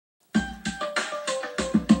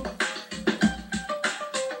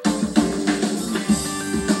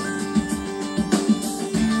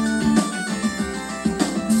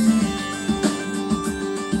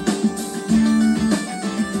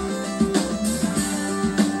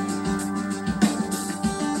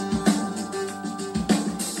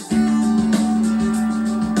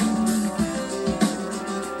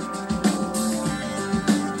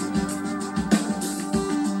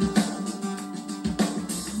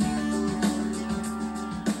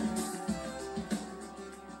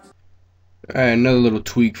Alright, another little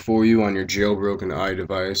tweak for you on your jailbroken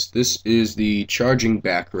iDevice. This is the charging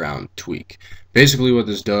background tweak. Basically what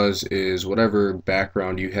this does is whatever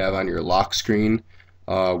background you have on your lock screen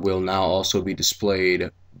will now also be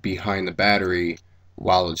displayed behind the battery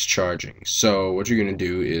while it's charging. So what you're going to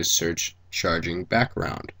do is search charging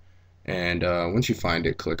background. And once you find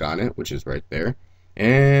it, click on it, which is right there.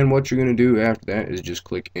 And what you're going to do after that is just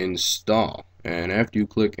click install. And after you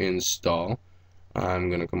click install, I'm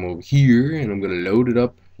going to come over here and I'm going to load it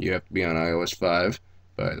up. You have to be on iOS 5,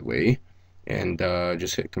 by the way, and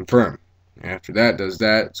just hit confirm. After that does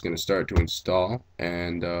that, it's going to start to install,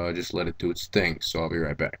 and just let it do its thing. So I'll be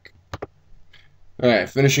right back. Alright,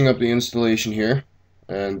 finishing up the installation here,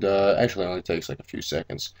 and actually it only takes like a few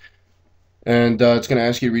seconds. And it's going to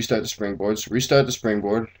ask you to restart the springboard. So restart the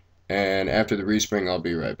springboard, and after the respring I'll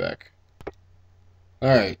be right back.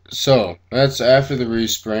 Alright, so that's after the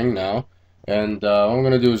respring now. And what I'm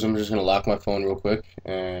going to do is I'm just going to lock my phone real quick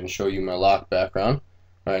and show you my lock background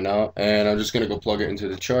right now. And I'm just going to go plug it into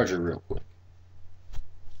the charger real quick.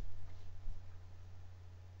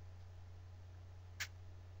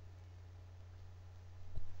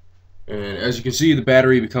 And as you can see, the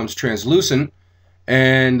battery becomes translucent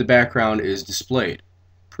and the background is displayed.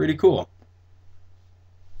 Pretty cool.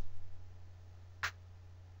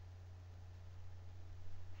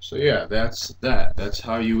 So yeah, that's that. That's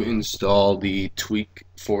how you install the tweak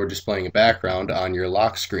for displaying a background on your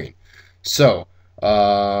lock screen. So,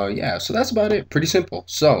 yeah, so that's about it. Pretty simple.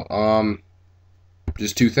 So,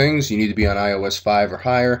 just two things. You need to be on iOS 5 or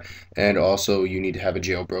higher, and also you need to have a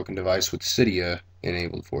jailbroken device with Cydia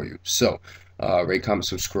enabled for you. So, rate, comment,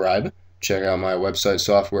 subscribe. Check out my website,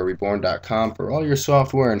 softwarereborn.com, for all your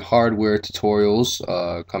software and hardware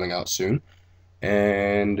tutorials coming out soon.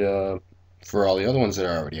 And for all the other ones that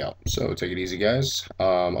are already out. So take it easy, guys.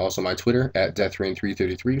 Also my Twitter at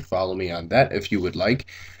deathrain333. Follow me on that if you would like,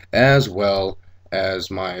 as well as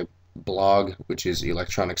my blog, which is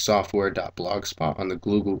electronicsoftware.blogspot on the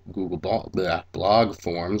Google blog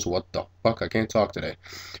forums. What the fuck? I can't talk today.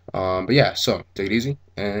 But yeah, so take it easy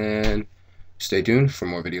and stay tuned for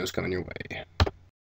more videos coming your way.